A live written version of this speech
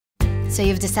So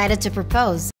you've decided to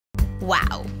propose.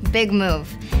 Wow, big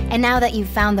move. And now that you've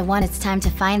found the one, it's time to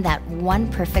find that one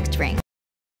perfect ring.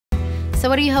 So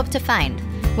what do you hope to find?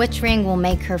 Which ring will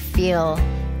make her feel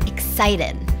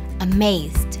excited,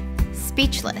 amazed,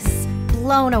 speechless,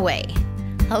 blown away?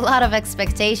 A lot of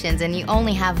expectations, and you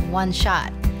only have one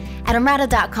shot. At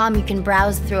Emrada.com, you can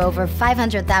browse through over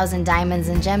 500,000 diamonds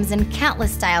and gems in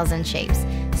countless styles and shapes,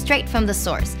 straight from the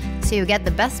source, so you get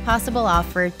the best possible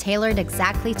offer tailored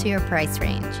exactly to your price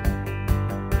range.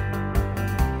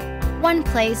 One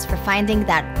place for finding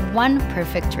that one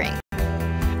perfect ring.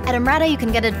 At Emrada, you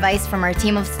can get advice from our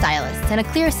team of stylists and a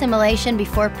clear simulation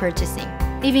before purchasing,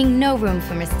 leaving no room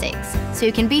for mistakes, so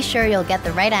you can be sure you'll get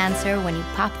the right answer when you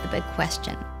pop the big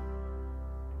question.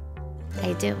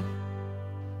 I do.